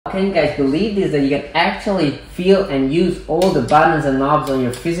Can you guys believe this, that you can actually feel and use all the buttons and knobs on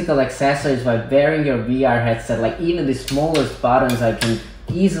your physical accessories by wearing your VR headset? Like even the smallest buttons I can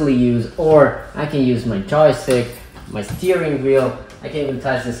easily use, or I can use my joystick, my steering wheel. I can even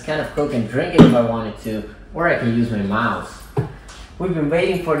touch this can of Coke and drink it if I wanted to, or I can use my mouse. We've been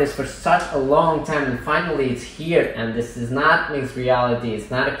waiting for this for such a long time, and finally it's here, and this is not mixed reality,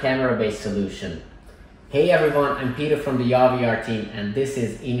 it's not a camera-based solution. Hey everyone, I'm Peter from the ALVR team, and this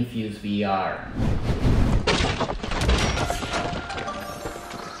is Infuse VR.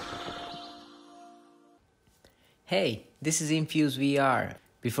 Hey, this is Infuse VR.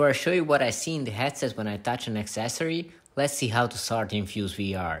 Before I show you what I see in the headset when I touch an accessory, let's see how to start Infuse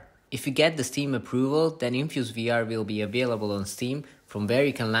VR. If you get the Steam approval, then Infuse VR will be available on Steam, from where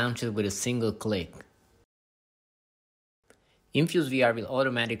you can launch it with a single click. Infuse VR will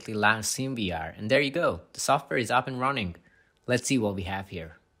automatically launch Steam VR, and there you go, the software is up and running. Let's see what we have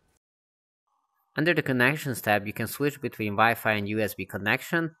here. Under the Connections tab, you can switch between Wi-Fi and USB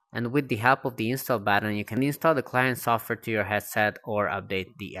connection, and with the help of the Install button, you can install the client software to your headset or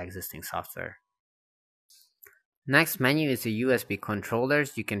update the existing software. Next menu is the USB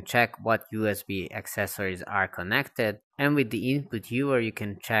controllers. You can check what USB accessories are connected, and with the Input viewer, you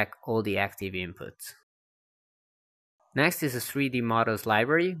can check all the active inputs. Next is the 3D models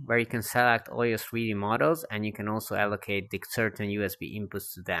library, where you can select all your 3D models, and you can also allocate the certain USB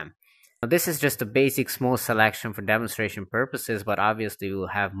inputs to them. Now, this is just a basic small selection for demonstration purposes, but obviously we will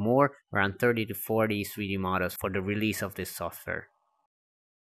have more, around 30 to 40 3D models for the release of this software.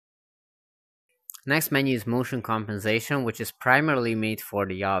 Next menu is motion compensation, which is primarily made for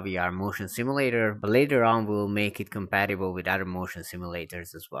the ALVR motion simulator, but later on we will make it compatible with other motion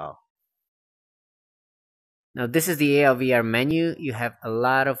simulators as well. Now this is the ALVR menu. You have a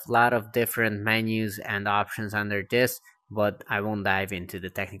lot of different menus and options under this, but I won't dive into the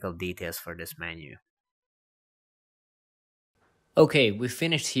technical details for this menu. Okay, we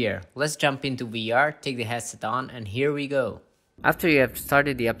finished here. Let's jump into VR, take the headset on, and here we go. After you have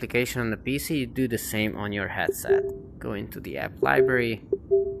started the application on the PC, you do the same on your headset. Go into the app library,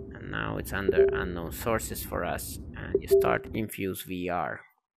 and now it's under unknown sources for us, and you start Infuse VR.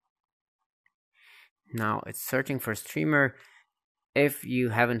 Now it's searching for streamer. If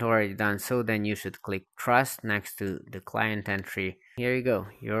you haven't already done so, then you should click Trust next to the client entry. Here you go,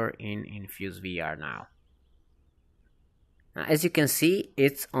 you're in Infuse VR now. Now, as you can see,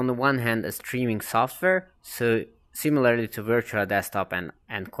 it's on the one hand a streaming software, so similarly to Virtual Desktop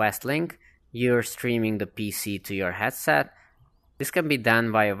and Quest Link, you're streaming the PC to your headset. This can be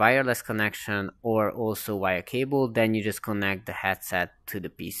done via wireless connection or also via cable. Then you just connect the headset to the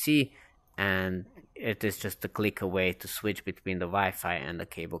PC, and it is just a click away to switch between the Wi-Fi and the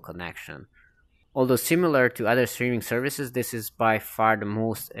cable connection. Although similar to other streaming services, this is by far the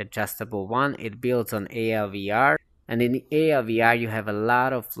most adjustable one. It builds on ALVR, and in the ALVR you have a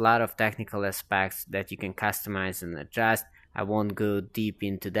lot of technical aspects that you can customize and adjust. I won't go deep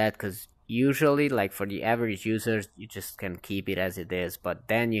into that because usually, like for the average users, you just can keep it as it is, but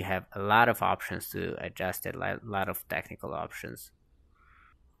then you have a lot of options to adjust it, a lot of technical options.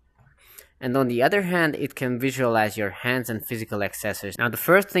 And on the other hand, it can visualize your hands and physical accessories. Now the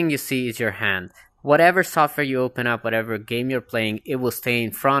first thing you see is your hand. Whatever software you open up, whatever game you're playing, it will stay in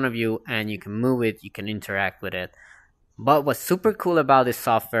front of you and you can move it, you can interact with it. But what's super cool about this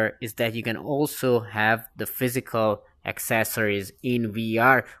software is that you can also have the physical accessories in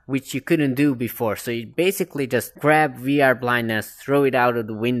VR, which you couldn't do before. So you basically just grab VR blindness, throw it out of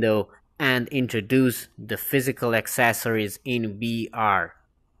the window, and introduce the physical accessories in VR.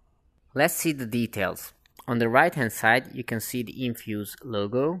 Let's see the details. On the right hand side, you can see the Infuse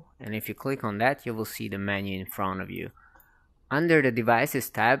logo, and if you click on that, you will see the menu in front of you. Under the Devices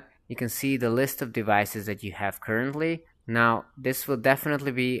tab, you can see the list of devices that you have currently. Now, this will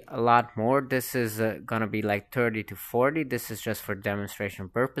definitely be a lot more. This is gonna be like 30 to 40. This is just for demonstration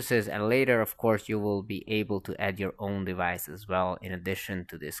purposes, and later, of course, you will be able to add your own device as well in addition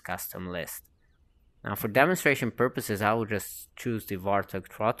to this custom list. Now, for demonstration purposes, I will just choose the Vortex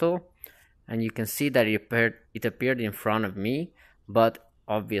throttle. And you can see that it appeared in front of me, but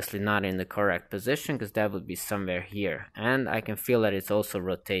obviously not in the correct position because that would be somewhere here. And I can feel that it's also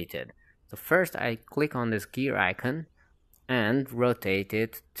rotated. So first I click on this gear icon and rotate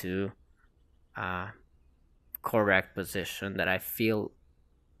it to a correct position that I feel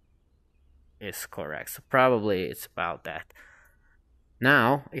is correct. So probably it's about that.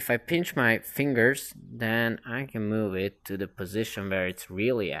 Now, if I pinch my fingers, then I can move it to the position where it's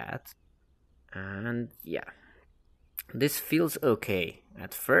really at. And yeah, This feels okay.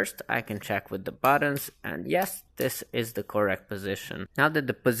 At first, I can check with the buttons, and yes, this is the correct position. Now that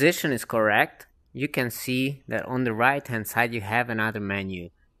the position is correct, you can see that on the right hand side you have another menu.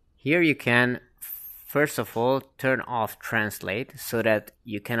 Here you can first of all turn off translate so that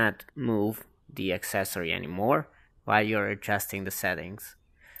you cannot move the accessory anymore while you're adjusting the settings.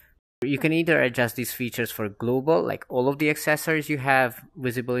 You can either adjust these features for global, like all of the accessories you have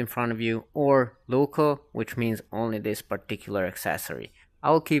visible in front of you, or local, which means only this particular accessory. I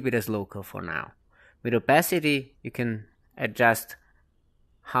will keep it as local for now. With opacity, you can adjust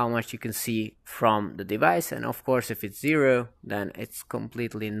how much you can see from the device, and of course if it's 0, then it's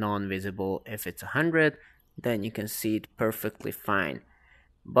completely non-visible. If it's 100, then you can see it perfectly fine,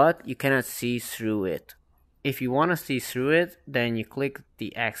 but you cannot see through it. If you want to see through it, then you click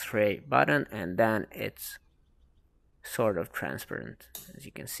the X-ray button, and then it's sort of transparent, as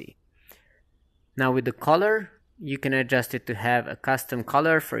you can see. Now with the color, you can adjust it to have a custom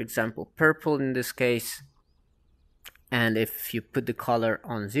color, for example purple in this case, and if you put the color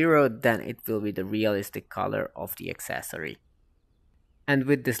on 0, then it will be the realistic color of the accessory. And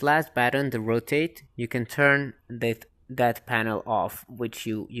with this last button, the rotate, you can turn that panel off, which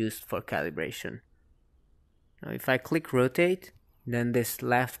you used for calibration. Now if I click rotate, then this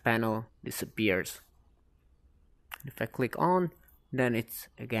left panel disappears. If I click on, then it's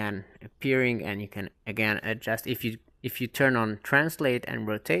again appearing, and you can again adjust. If you turn on translate and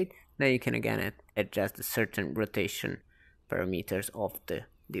rotate, then you can again adjust the certain rotation parameters of the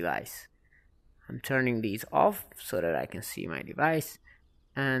device. I'm turning these off so that I can see my device,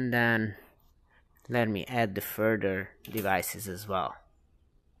 and then let me add the further devices as well.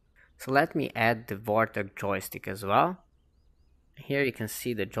 So let me add the Vortex joystick as well. Here you can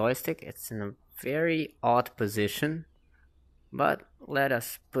see the joystick. It's in a very odd position, but let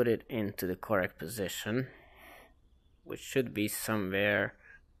us put it into the correct position, which should be somewhere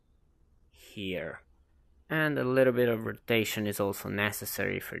here. And a little bit of rotation is also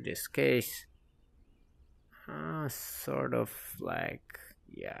necessary for this case. Sort of like,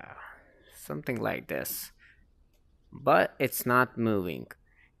 yeah, something like this. But it's not moving.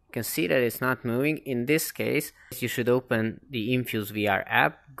 You can see that it's not moving. In this case, you should open the Infuse VR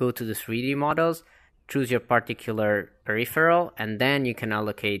app, go to the 3D models, choose your particular peripheral, and then you can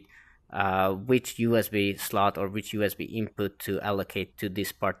allocate which USB slot or which USB input to allocate to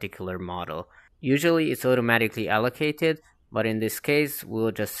this particular model. Usually it's automatically allocated, but in this case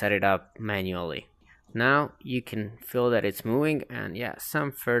we'll just set it up manually. Now you can feel that it's moving, and yeah,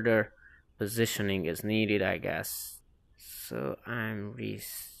 some further positioning is needed, I guess. So I'm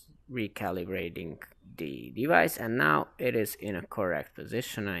recalibrating the device, and now it is in a correct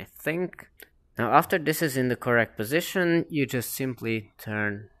position, I think. Now after this is in the correct position, you just simply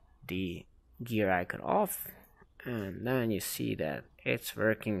turn the gear icon off, and then you see that it's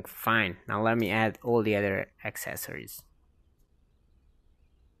working fine. Now let me add all the other accessories.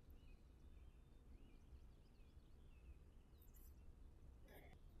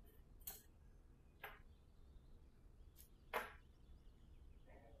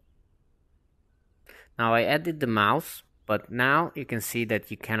 Now I added the mouse, but now you can see that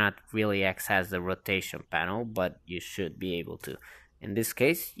you cannot really access the rotation panel, but you should be able to. In this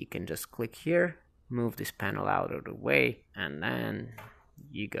case, you can just click here, move this panel out of the way, and then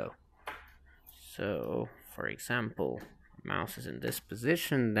you go. So for example, mouse is in this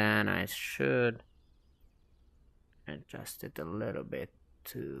position, then I should adjust it a little bit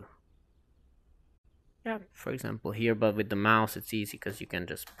to, yeah, for example here, but with the mouse it's easy because you can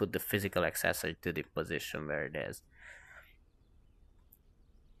just put the physical accessory to the position where it is.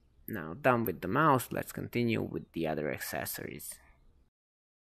 Now done with the mouse, let's continue with the other accessories.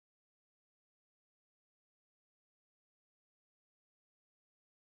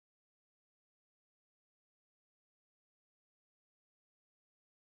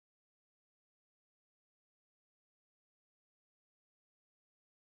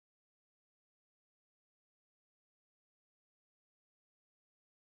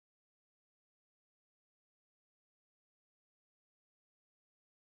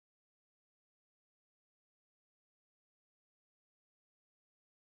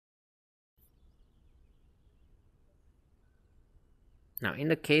 Now in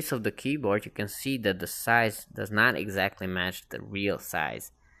the case of the keyboard, you can see that the size does not exactly match the real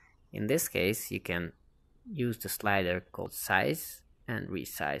size. In this case, you can use the slider called size and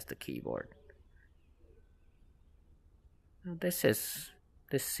resize the keyboard. Now this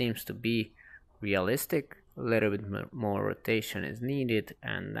seems to be realistic. A little bit more rotation is needed,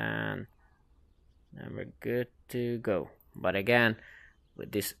 and then we're good to go. But again,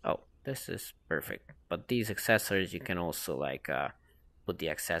 with this, oh, this is perfect. But these accessories, you can also like put the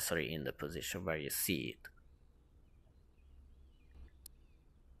accessory in the position where you see it.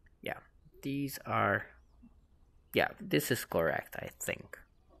 Yeah, these are, yeah, this is correct, I think.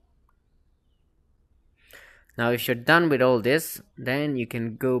 Now if you're done with all this, then you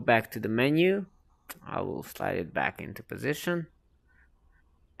can go back to the menu. I will slide it back into position,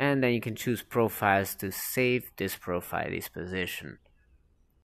 and then you can choose profiles to save this profile, this position.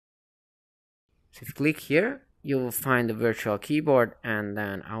 So if you click here, you will find the virtual keyboard, and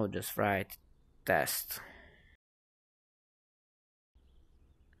then I'll just write test,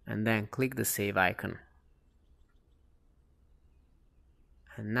 and then click the save icon.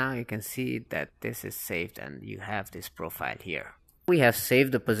 And now you can see that this is saved and you have this profile here. We have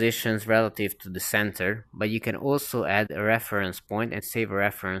saved the positions relative to the center, but you can also add a reference point and save a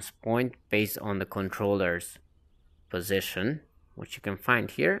reference point based on the controller's position, which you can find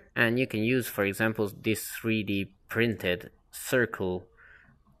here. And you can use, for example, this 3D printed circle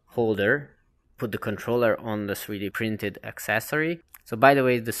holder, put the controller on the 3D printed accessory. So by the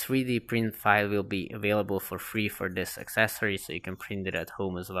way, the 3D print file will be available for free for this accessory, so you can print it at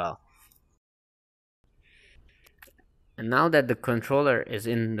home as well. And now that the controller is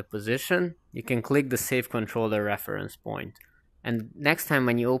in the position, you can click the Save Controller Reference Point. And next time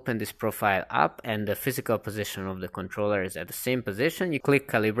when you open this profile up and the physical position of the controller is at the same position, you click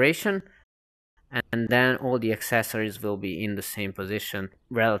Calibration, and then all the accessories will be in the same position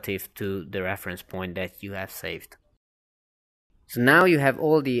relative to the reference point that you have saved. So now you have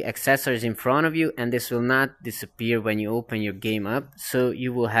all the accessories in front of you, and this will not disappear when you open your game up. So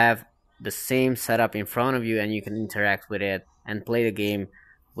you will have the same setup in front of you, and you can interact with it and play the game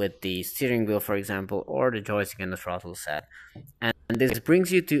with the steering wheel, for example, or the joystick and the throttle set. And this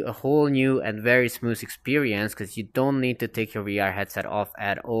brings you to a whole new and very smooth experience, because you don't need to take your VR headset off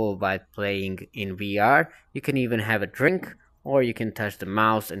at all while playing in VR. You can even have a drink, or you can touch the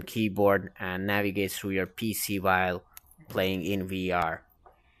mouse and keyboard and navigate through your PC while playing in VR.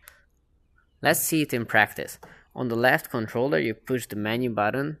 Let's see it in practice. On the left controller, you push the menu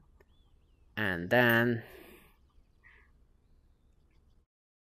button, and then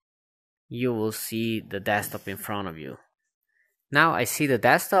you will see the desktop in front of you. Now I see the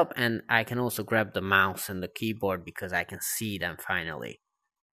desktop, and I can also grab the mouse and the keyboard because I can see them finally.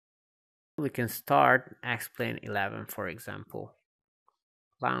 We can start X-Plane 11, for example.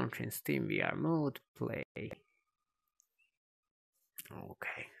 Launch in Steam VR mode, play.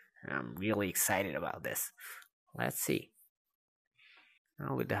 Okay, I'm really excited about this. Let's see.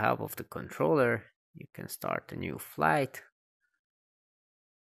 Now with the help of the controller, you can start a new flight.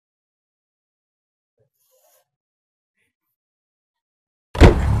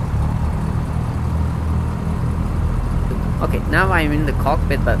 Okay, now I'm in the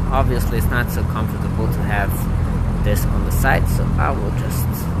cockpit, but obviously it's not so comfortable to have this on the side, so I will just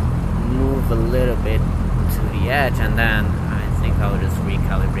move a little bit to the edge, and then I think I'll just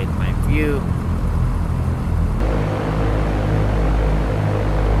recalibrate my view.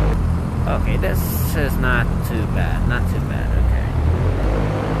 Okay, this is not too bad, okay.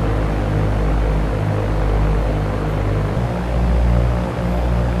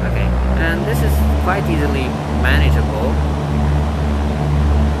 Okay, and this is quite easily manageable.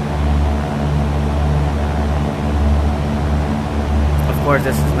 Of course,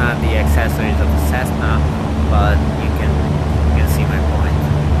 this is not the accessories of the Cessna, but you can see my point.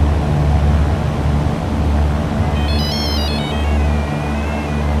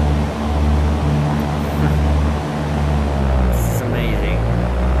 It's amazing.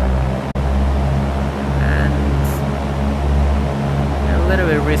 And a little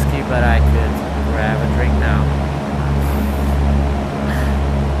bit risky, but I could grab a drink now.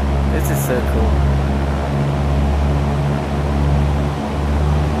 This is so cool.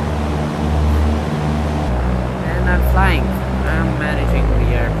 And I'm flying. I'm managing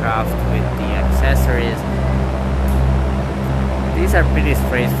the aircraft with the accessories. These are pretty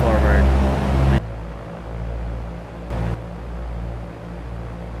straightforward.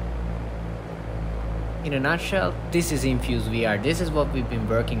 In a nutshell, this is Infuse VR. This is what we've been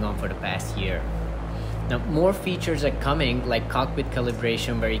working on for the past year. Now, more features are coming, like cockpit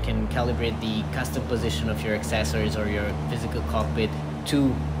calibration, where you can calibrate the custom position of your accessories or your physical cockpit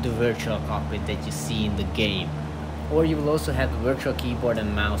to the virtual cockpit that you see in the game. Or you will also have a virtual keyboard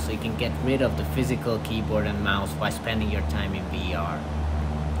and mouse, so you can get rid of the physical keyboard and mouse while spending your time in VR.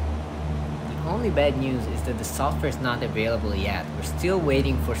 The only bad news is that the software is not available yet. We're still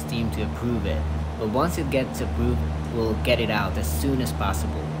waiting for Steam to approve it, but once it gets approved, we'll get it out as soon as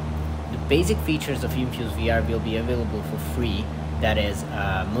possible. The basic features of Infuse VR will be available for free, That is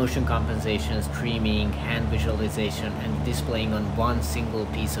motion compensation, streaming, hand visualization, and displaying on one single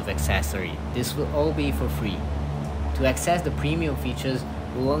piece of accessory. This will all be for free. To access the premium features,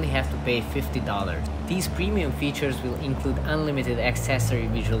 you'll only have to pay $50. These premium features will include unlimited accessory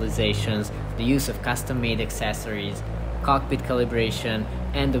visualizations, the use of custom-made accessories, cockpit calibration,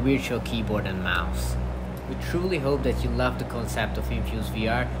 and the virtual keyboard and mouse. We truly hope that you love the concept of Infuse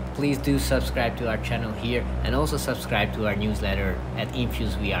VR. Please do subscribe to our channel here and also subscribe to our newsletter at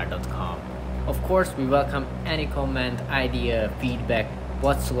infusevr.com. Of course, we welcome any comment, idea, feedback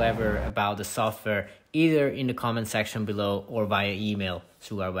whatsoever about the software, either in the comment section below or via email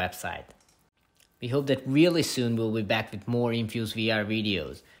through our website. We hope that really soon we'll be back with more Infuse VR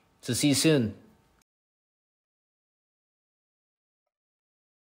videos. So see you soon.